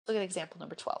Look at example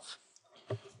number 12.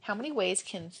 How many ways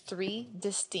can three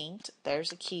distinct,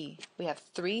 there's a key, we have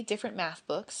three different math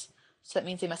books, so that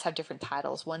means they must have different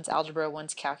titles. One's algebra,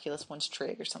 one's calculus, one's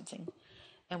trig or something.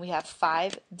 And we have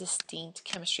 5 distinct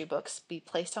chemistry books be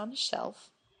placed on a shelf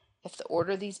if the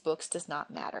order of these books does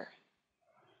not matter.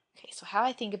 Okay, so how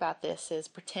I think about this is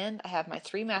pretend I have my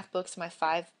 3 math books and my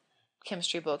 5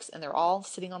 chemistry books, and they're all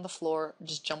sitting on the floor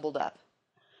just jumbled up.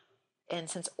 And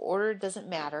since order doesn't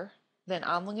matter, then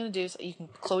all I'm going to do is, you can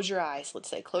close your eyes. Let's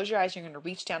say close your eyes, you're going to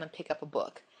reach down and pick up a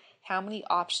book. How many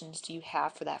options do you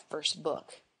have for that first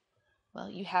book? Well,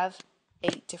 you have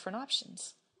 8 different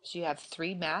options. So you have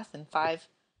 3 math and 5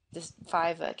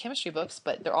 chemistry books,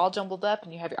 but they're all jumbled up,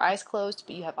 and you have your eyes closed,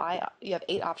 but you have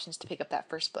 8 options to pick up that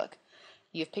first book.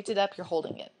 You've picked it up, you're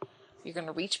holding it. You're going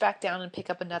to reach back down and pick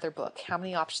up another book. How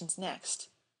many options next?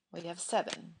 Well, you have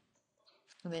 7,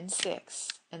 and then 6,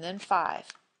 and then 5,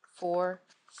 4,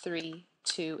 3,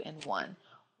 2, and 1.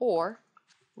 Or,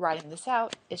 writing this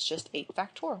out, it's just 8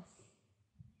 factorial.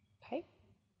 Okay?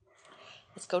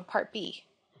 Let's go to part B.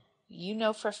 You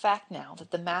know for a fact now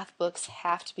that the math books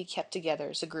have to be kept together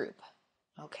as a group.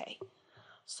 Okay.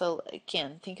 So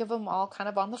again, think of them all kind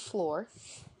of on the floor.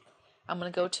 I'm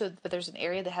going to go to, but there's an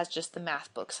area that has just the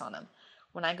math books on them.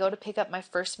 When I go to pick up my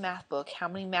first math book, how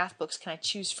many math books can I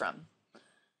choose from?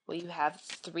 Well, you have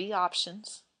 3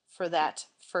 options for that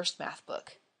first math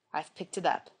book. I've picked it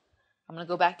up. I'm going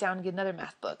to go back down and get another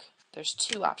math book. There's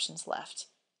 2 options left,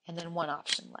 and then 1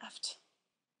 option left.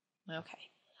 Okay,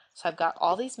 so I've got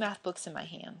all these math books in my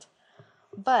hand,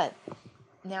 but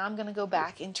now I'm going to go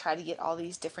back and try to get all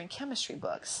these different chemistry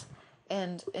books.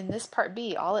 And in this part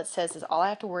B, all it says is all I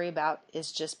have to worry about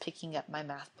is just picking up my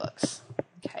math books.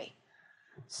 Okay,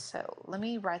 so let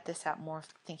me write this out more,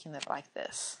 thinking that like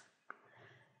this.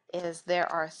 Is there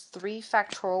are 3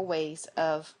 factorial ways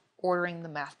of ordering the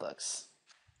math books.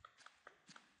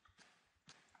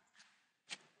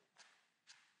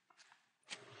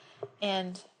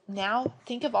 And now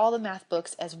think of all the math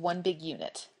books as one big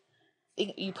unit.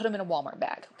 You put them in a Walmart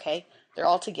bag, okay? They're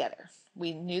all together.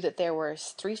 We knew that there were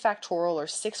 3 factorial or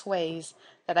 6 ways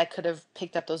that I could have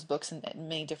picked up those books in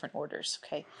many different orders,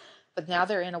 okay? But now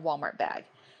they're in a Walmart bag.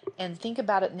 And think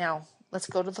about it now. Let's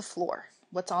go to the floor.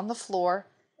 What's on the floor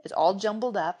is all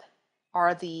jumbled up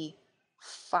are the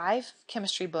 5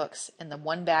 chemistry books and the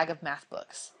 1 bag of math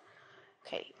books.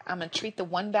 Okay, I'm going to treat the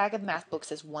 1 bag of math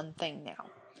books as one thing now.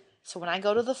 So when I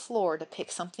go to the floor to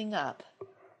pick something up,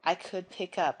 I could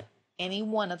pick up any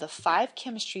one of the 5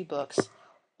 chemistry books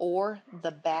or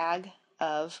the bag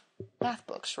of math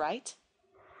books, right?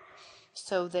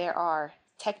 So there are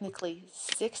technically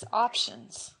 6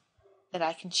 options that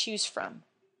I can choose from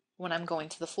when I'm going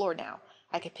to the floor now.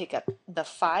 I could pick up the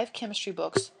 5 chemistry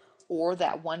books or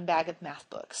that 1 bag of math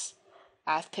books.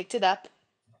 I've picked it up,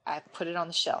 I've put it on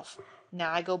the shelf.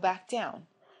 Now I go back down.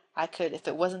 I could, if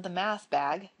it wasn't the math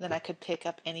bag, then I could pick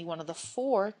up any one of the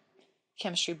 4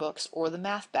 chemistry books or the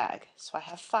math bag. So I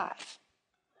have 5.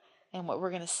 And what we're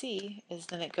going to see is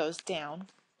then it goes down,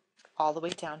 all the way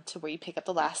down to where you pick up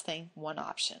the last thing, 1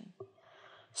 option.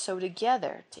 So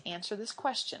together, to answer this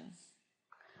question,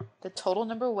 the total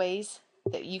number of ways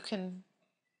that you can,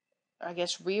 I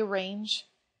guess, rearrange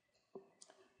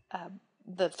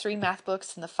the 3 math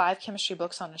books and the 5 chemistry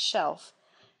books on a shelf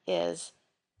is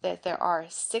that there are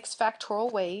 6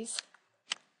 factorial ways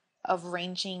of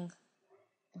arranging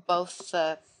both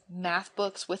the math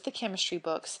books with the chemistry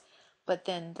books, but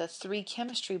then the 3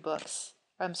 chemistry books,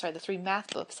 or I'm sorry, the 3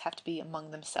 math books have to be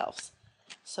among themselves.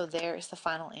 So there is the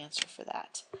final answer for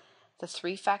that. The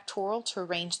 3 factorial to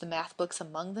arrange the math books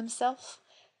among themselves,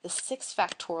 the 6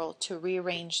 factorial to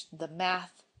rearrange the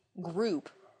math group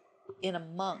in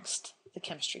amongst the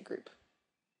chemistry group.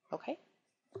 Okay?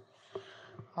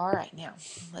 All right, now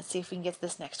let's see if we can get to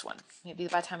this next one. Maybe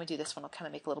by the time we do this one, it'll kind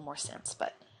of make a little more sense.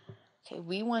 But okay,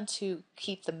 we want to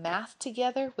keep the math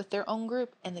together with their own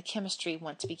group, and the chemistry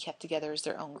want to be kept together as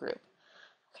their own group.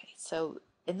 Okay, so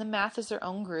in the math as their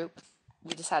own group,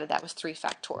 we decided that was 3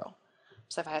 factorial.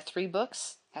 So if I have 3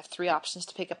 books, I have 3 options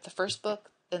to pick up the first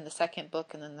book, then the second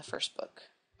book, and then the first book,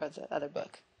 or the other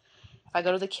book. If I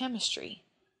go to the chemistry,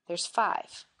 there's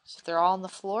 5. So if they're all on the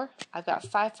floor, I've got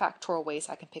 5 factorial ways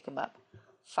I can pick them up.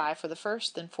 5 for the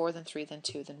first, then 4, then 3, then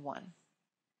 2, then 1.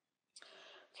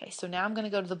 Okay, so now I'm going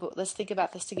to go to the book. Let's think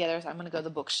about this together. I'm going to go to the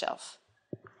bookshelf.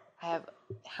 I have,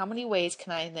 how many ways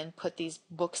can I then put these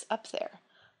books up there?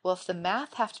 Well, if the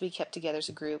math have to be kept together as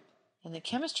a group, and the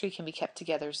chemistry can be kept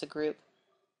together as a group,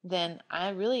 then I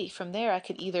really, from there, I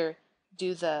could either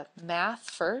do the math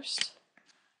first,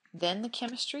 then the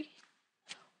chemistry,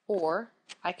 or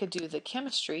I could do the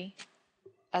chemistry,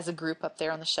 as a group up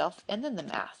there on the shelf, and then the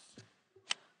math.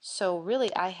 So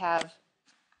really I have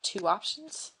two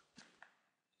options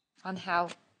on how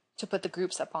to put the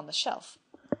groups up on the shelf.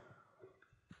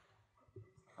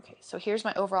 Okay, so here's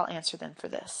my overall answer then for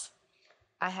this.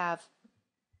 I have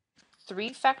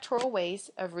 3 factorial ways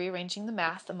of rearranging the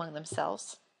math among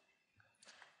themselves,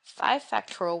 5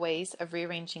 factorial ways of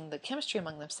rearranging the chemistry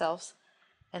among themselves,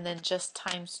 and then just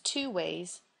times 2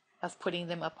 ways of putting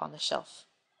them up on the shelf.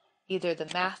 Either the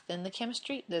math, then the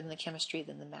chemistry, then the chemistry,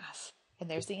 then the math. And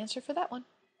there's the answer for that one.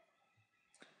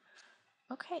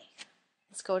 Okay,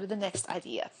 let's go to the next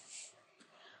idea.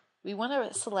 We want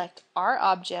to select our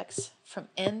objects from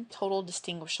n total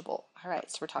distinguishable. All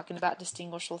right, so we're talking about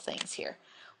distinguishable things here.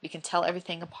 We can tell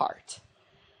everything apart.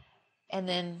 And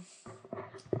then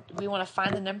we want to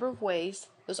find the number of ways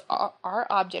those our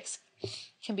objects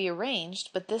can be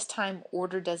arranged, but this time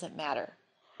order doesn't matter.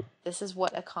 This is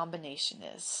what a combination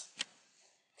is.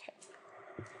 Okay.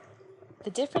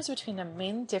 The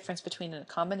main difference between a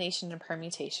combination and a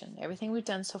permutation, everything we've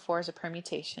done so far is a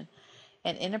permutation,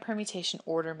 and in a permutation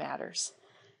order matters.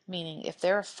 Meaning if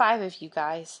there are 5 of you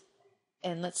guys,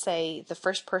 and let's say the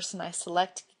first person I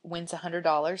select wins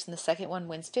 $100 and the second one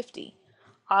wins $50,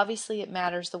 obviously it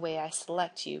matters the way I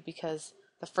select you because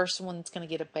the first one's going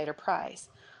to get a better prize.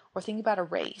 Or think about a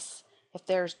race. If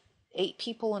there's 8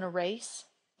 people in a race,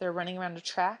 they're running around a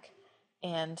track,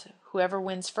 and whoever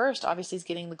wins first obviously is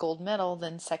getting the gold medal,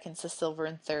 then second's the silver,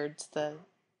 and third's the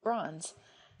bronze.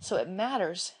 So it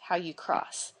matters how you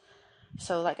cross.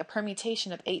 So like a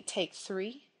permutation of 8 take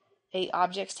 3, 8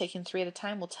 objects taken 3 at a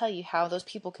time will tell you how those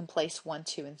people can place 1,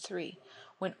 2, and 3.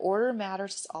 When order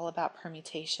matters, it's all about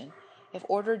permutation. If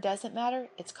order doesn't matter,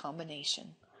 it's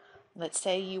combination. Let's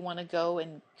say you want to go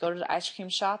to the ice cream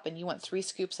shop and you want 3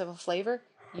 scoops of a flavor.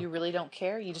 You really don't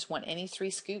care. You just want any 3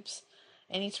 scoops,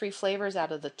 any 3 flavors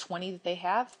out of the 20 that they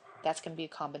have. That's going to be a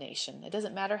combination. It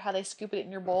doesn't matter how they scoop it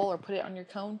in your bowl or put it on your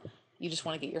cone. You just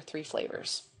want to get your 3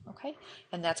 flavors. Okay?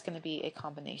 And that's going to be a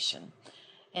combination.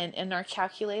 And in our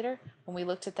calculator, when we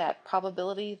looked at that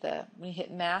probability, when we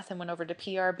hit math and went over to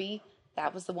PRB,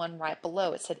 that was the one right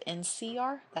below. It said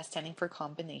NCR. That's standing for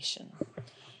combination.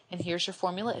 And here's your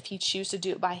formula. If you choose to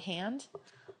do it by hand,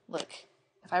 look,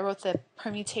 if I wrote the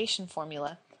permutation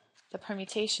formula, the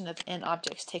permutation of n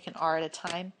objects taken r at a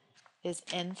time is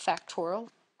n factorial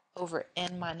over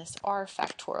n minus r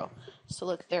factorial. So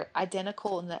look, they're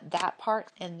identical in that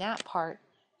part and that part.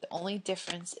 The only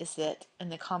difference is that in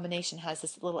the combination has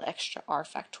this little extra r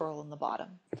factorial in the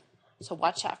bottom. So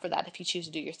watch out for that if you choose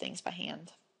to do your things by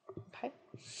hand. Okay.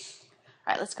 All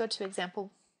right, let's go to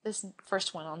example. This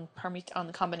first one on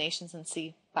the combinations and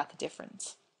see about the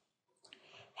difference.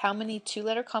 How many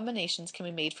 2-letter combinations can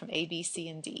be made from A, B, C,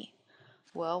 and D?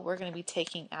 Well, we're going to be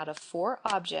taking out of 4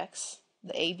 objects,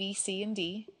 the A, B, C, and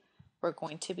D, we're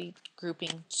going to be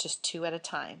grouping just 2 at a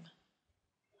time.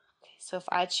 Okay, so if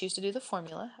I choose to do the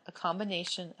formula, a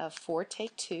combination of 4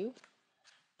 take 2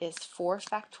 is 4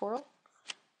 factorial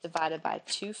divided by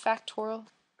 2 factorial,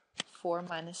 4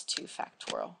 minus 2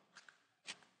 factorial.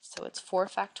 So it's 4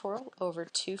 factorial over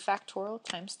 2 factorial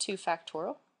times 2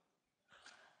 factorial.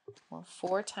 Well,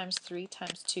 4 times 3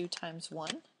 times 2 times 1.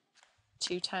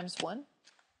 2 times 1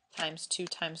 times 2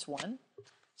 times 1.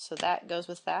 So that goes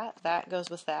with that. That goes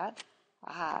with that.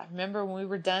 Remember when we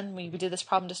were done, when we did this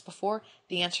problem just before,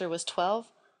 the answer was 12?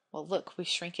 Well, look, we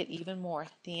shrink it even more.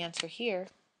 The answer here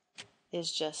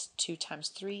is just 2 times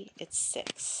 3. It's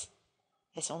 6.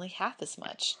 It's only half as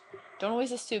much. Don't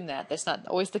always assume that. There's not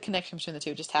always the connection between the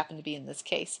two. It just happened to be in this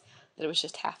case that it was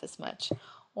just half as much.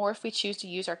 Or if we choose to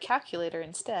use our calculator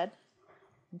instead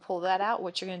and pull that out,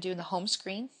 what you're going to do in the home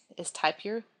screen is type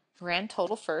your grand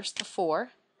total first, the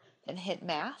 4, then hit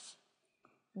math,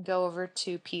 go over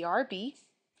to PRB,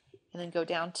 and then go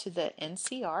down to the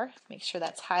NCR. Make sure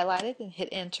that's highlighted and hit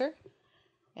enter.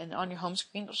 And on your home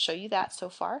screen, it'll show you that so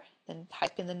far. Then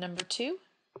type in the number 2,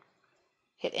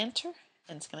 hit enter,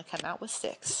 and it's going to come out with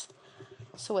 6.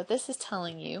 So what this is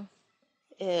telling you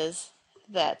is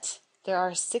that there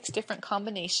are 6 different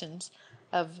combinations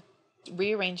of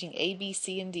rearranging A, B,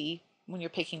 C, and D when you're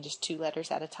picking just 2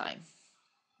 letters at a time.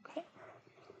 Okay.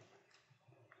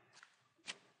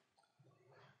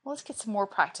 Well, let's get some more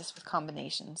practice with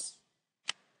combinations.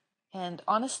 And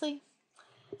honestly,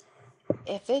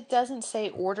 if it doesn't say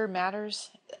order matters,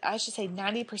 I should say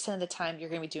 90% of the time you're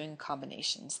going to be doing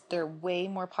combinations. They're way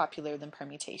more popular than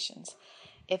permutations.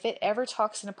 If it ever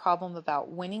talks in a problem about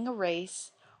winning a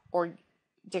race or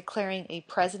declaring a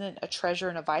president, a treasurer,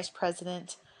 and a vice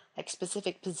president, like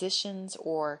specific positions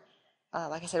or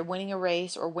like I said, winning a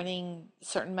race or winning a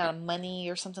certain amount of money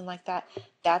or something like that,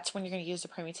 that's when you're going to use the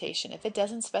permutation. If it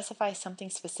doesn't specify something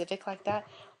specific like that,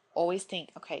 always think,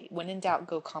 okay, when in doubt,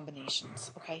 go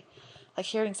combinations, okay? Like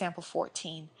here in example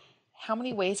 14, how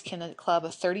many ways can a club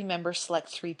of 30 members select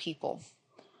 3 people?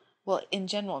 Well, in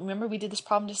general, remember we did this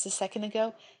problem just a second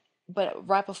ago, but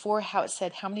right before how it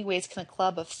said how many ways can a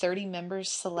club of 30 members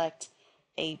select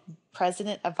a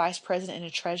president, a vice president, and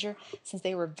a treasurer? Since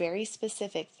they were very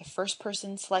specific, the first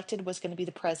person selected was going to be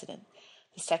the president,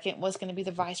 the second was going to be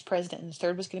the vice president, and the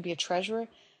third was going to be a treasurer.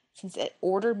 Since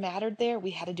order mattered there,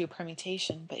 we had to do a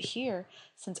permutation. But here,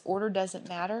 since order doesn't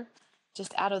matter,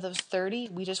 just out of those 30,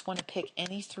 we just want to pick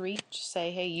any 3. Just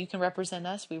say, hey, you can represent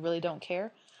us. We really don't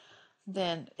care.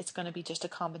 Then it's going to be just a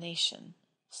combination.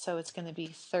 So it's going to be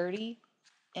 30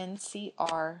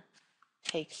 NCR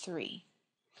take 3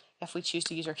 if we choose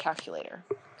to use our calculator.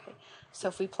 Okay. So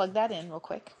if we plug that in real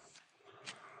quick,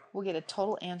 we'll get a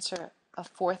total answer of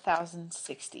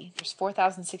 4,060. There's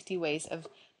 4,060 ways of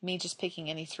me just picking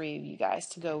any 3 of you guys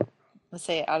to go, let's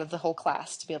say, out of the whole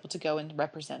class to be able to go and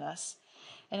represent us.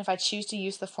 And if I choose to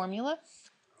use the formula,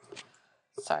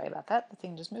 sorry about that, the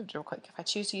thing just moved real quick. If I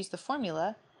choose to use the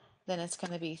formula, then it's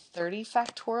going to be 30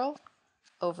 factorial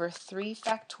over 3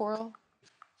 factorial,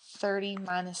 30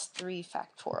 minus 3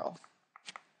 factorial.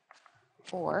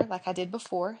 Or, like I did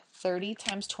before, 30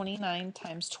 times 29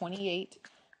 times 28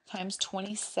 times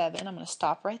 27. I'm going to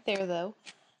stop right there, though,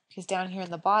 because down here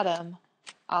in the bottom,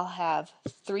 I'll have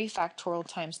 3 factorial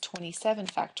times 27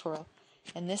 factorial.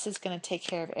 And this is going to take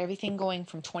care of everything going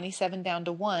from 27 down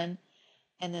to 1.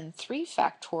 And then 3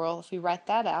 factorial, if we write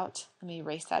that out, let me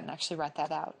erase that and actually write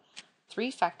that out.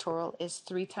 3 factorial is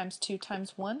 3 times 2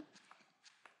 times 1.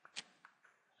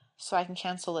 So I can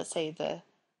cancel, let's say, the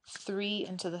 3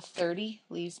 into the 30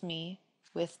 leaves me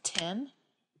with 10.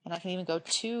 And I can even go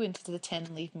 2 into the 10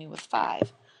 and leave me with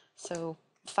 5. So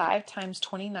 5 times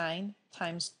 29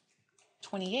 times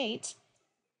 28,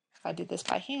 if I did this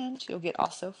by hand, you'll get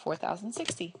also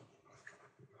 4,060.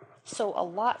 So a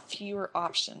lot fewer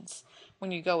options when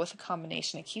you go with a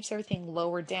combination. It keeps everything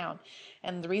lower down.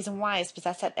 And the reason why is because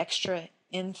that's that extra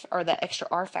that extra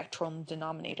r factorial in the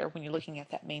denominator when you're looking at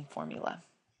that main formula.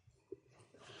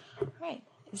 All right,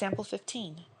 example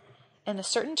 15. In a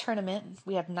certain tournament,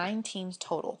 we have 9 teams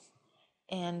total,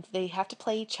 and they have to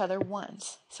play each other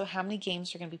once. So how many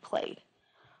games are going to be played?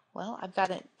 Well, I've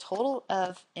got a total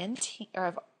of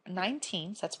 9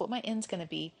 teams. That's what my n's going to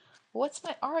be. What's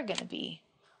my r going to be?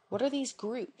 What are these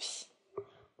groups?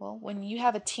 Well, when you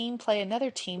have a team play another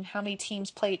team, how many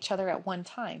teams play each other at one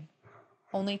time?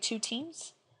 Only 2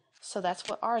 teams? So that's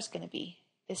what r is going to be,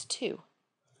 is 2.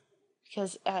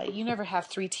 Because you never have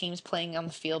 3 teams playing on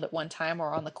the field at one time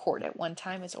or on the court at one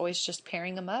time. It's always just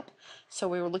pairing them up. So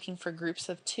we were looking for groups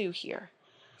of 2 here.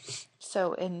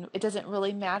 So, and it doesn't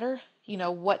really matter,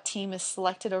 what team is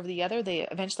selected over the other. They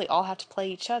eventually all have to play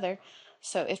each other.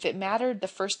 So if it mattered, the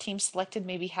first team selected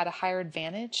maybe had a higher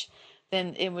advantage,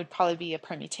 then it would probably be a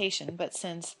permutation. But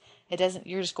since it doesn't,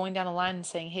 you're just going down the line and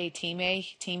saying, hey, team A,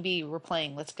 team B, we're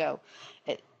playing, let's go.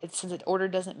 Since the order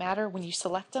doesn't matter, when you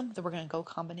select them, then we're going to go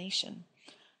combination.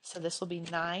 So this will be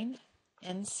 9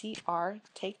 NCR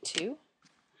take 2.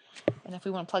 And if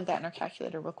we want to plug that in our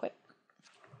calculator real quick,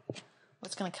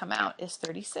 what's going to come out is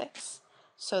 36.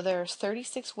 So there's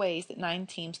 36 ways that 9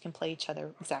 teams can play each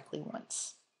other exactly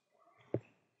once.